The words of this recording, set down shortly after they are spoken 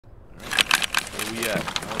we at?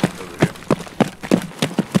 Oh, over here.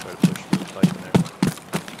 Try to push through the pipe in there.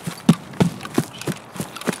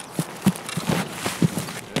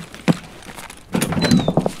 Okay.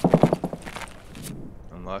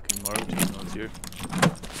 Unlocking marked. No one's here.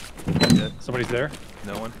 Yet. Somebody's there?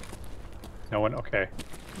 No one. No one? Okay.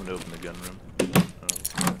 I'm gonna open the gun room.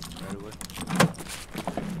 Right away.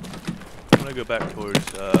 I'm gonna go back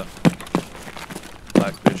towards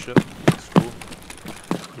Black Bishop School.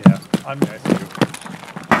 Yeah, I'm nice too.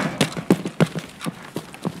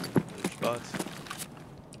 Other spots.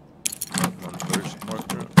 I'm on the first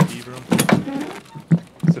marked room, E room.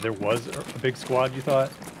 So there was a big squad, you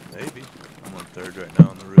thought? Maybe. I'm on third right now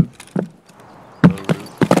on the roof. Low roof.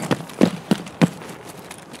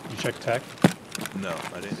 You check tech? No,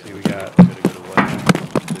 I didn't. See, we got. Gotta go to White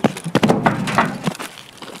Bishop.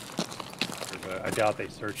 I doubt they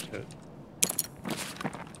searched it.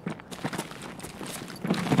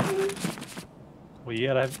 Well, you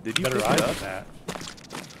gotta have Did you better pick eyes it up? than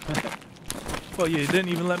that. Well, you didn't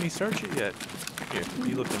even let me search it yet. Here,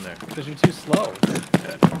 you look in there. Because you're too slow.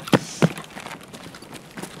 Yeah.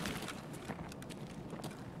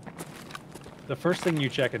 The first thing you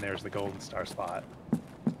check in there is the golden star spot.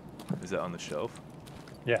 Is that on the shelf?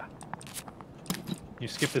 Yeah. You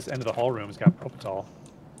skip this end of the hall room, it's got propofol.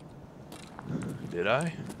 Did I? I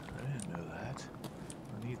didn't know that.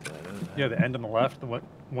 I need that. Yeah, the end on the left, the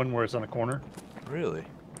one where it's on the corner. Really?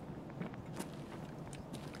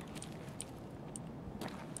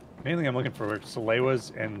 Mainly I'm looking for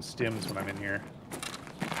Salewas and stims when I'm in here.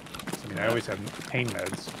 I mean, I always have pain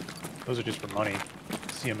meds. Those are just for money.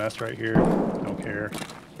 CMS right here, don't care.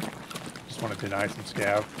 Just want to deny some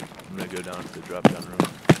scav. I'm gonna go down to the drop-down room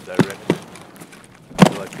directly. I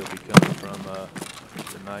feel like they'll be coming from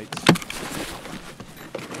the knights.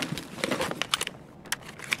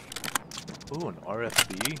 Ooh, an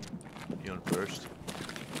RFB. You on first?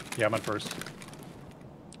 Yeah, I'm on first.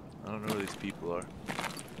 I don't know where these people are.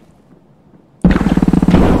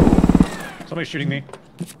 Somebody's shooting me.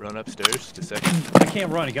 Run upstairs to second. I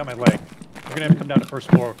can't run, he got my leg. We're gonna have to come down to first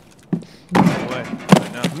floor. Right away.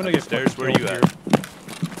 Right now. I'm gonna get upstairs. Where are fucking you killed at?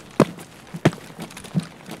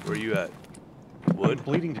 Where are you at? I'm Wood?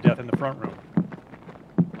 bleeding to death in the front room.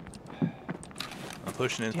 I'm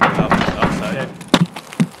pushing into the outside. Dead.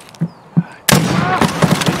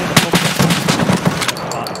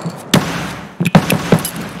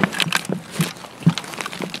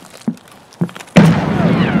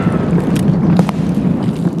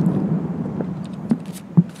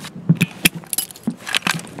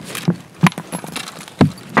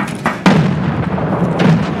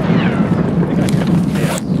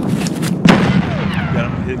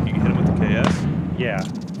 You can hit him with the KS? Yeah.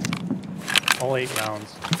 All 8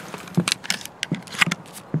 rounds.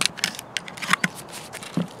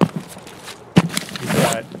 He's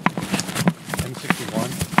got M61,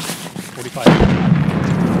 45.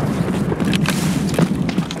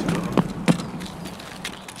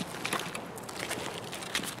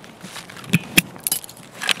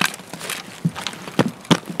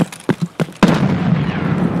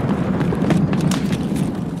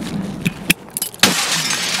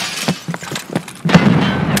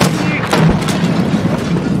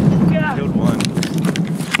 Killed one.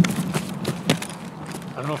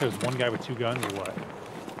 I don't know if there's one guy with 2 guns or what.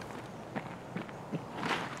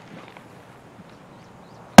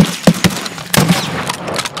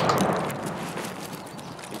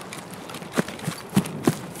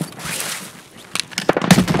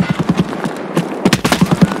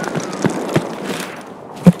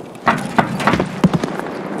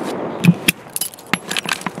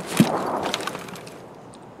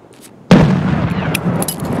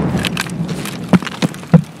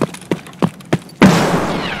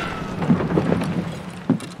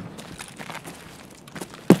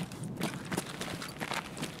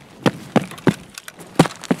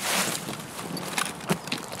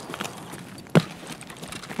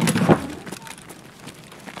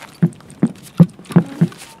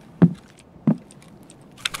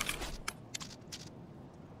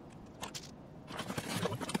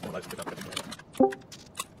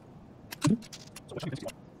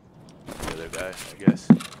 The other guy, I guess.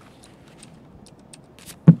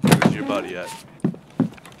 Where's your body at?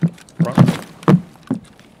 Front room.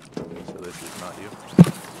 So this is not you.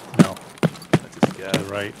 No, That's a to the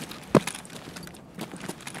scav. right.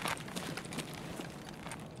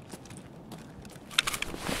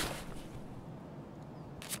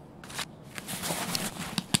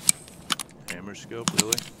 Hammer scope,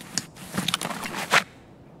 really?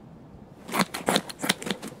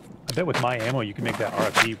 I bet with my ammo you can make that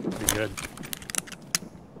RFP pretty good.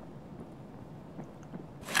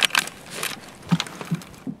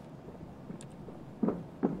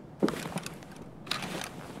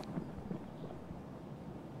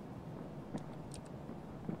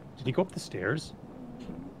 Did he go up the stairs?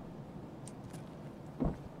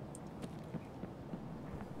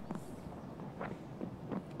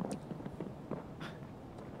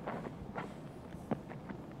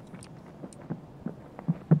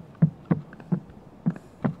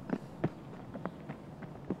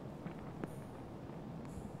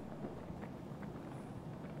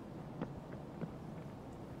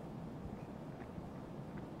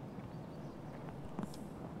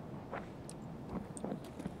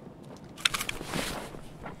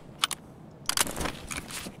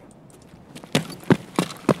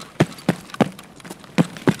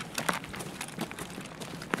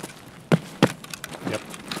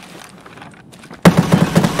 Yep.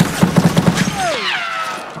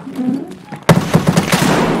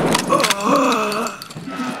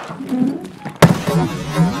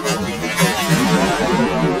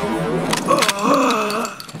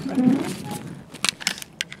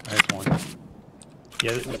 That's one.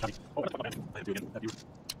 Yeah, this is funny. Oh, that's fine. I have to again. Have you?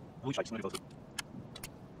 Holy shit, somebody close.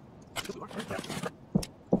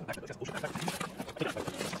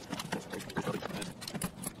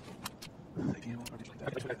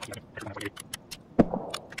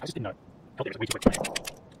 I just didn't know. I think it was way too much.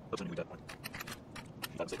 Let's only leave that point.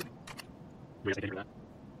 That's it. We have to hear that.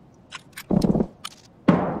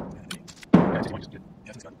 Yeah, it's one just did.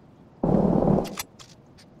 Yeah, it's got it.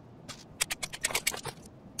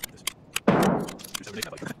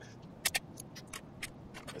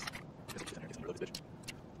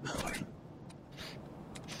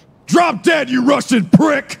 Drop dead, you Russian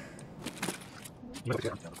prick!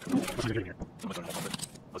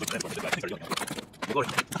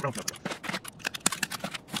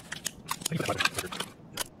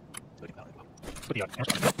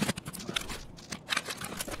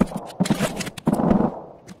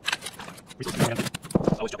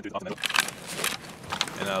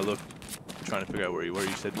 And I looked, trying to figure out where you were.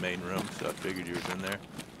 You said main room, so I figured you was in there.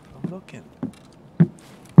 I'm looking.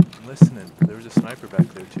 I'm listening. There was a sniper back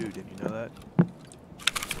there too. Didn't you know that?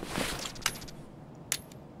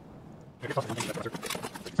 I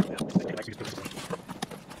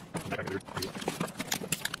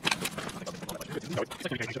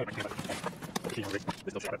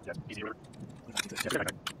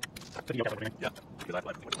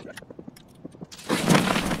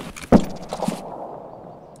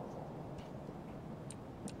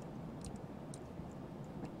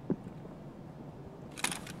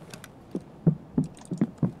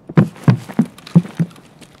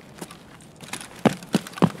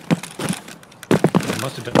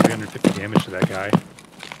must have done 350 damage to that guy.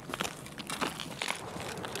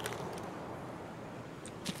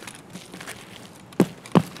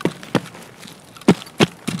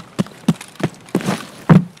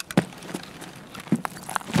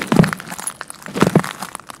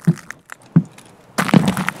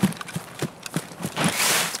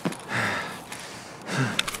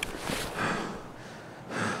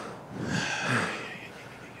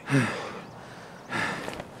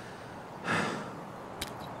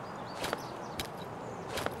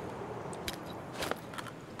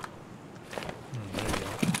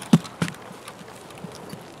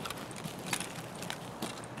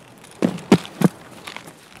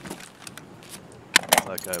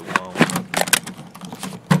 That guy won't.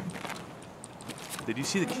 Did you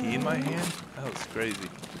see the key in my hand? That was crazy.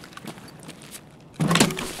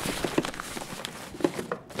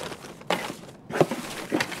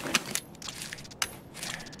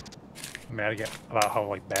 I'm mad again about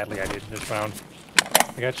how badly I did this round.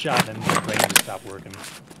 I got shot and then the brain just stopped working.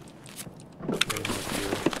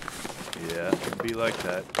 Yeah, it'd be like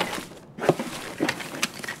that.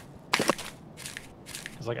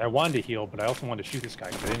 It's like I wanted to heal, but I also wanted to shoot this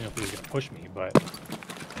guy because I didn't know if he was going to push me. But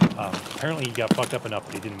apparently he got fucked up enough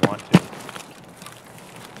that he didn't want to.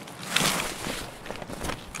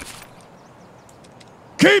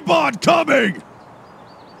 Keep on coming!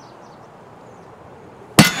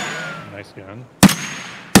 Nice gun.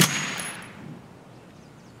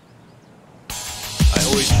 I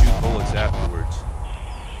always shoot bullets afterwards.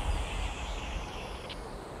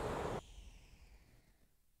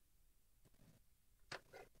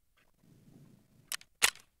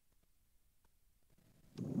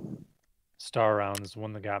 Star round is the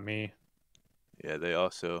one that got me. Yeah, they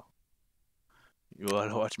also. You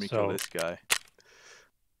want to watch me kill this guy.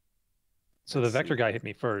 So the Vector guy hit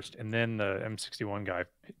me first, and then the M61 guy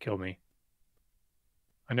killed me.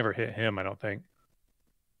 I never hit him, I don't think.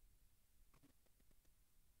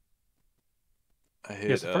 I hit,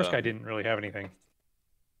 yes, the first guy didn't really have anything.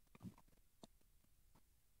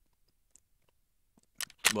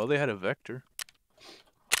 Well, they had a Vector.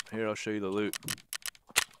 Here, I'll show you the loot.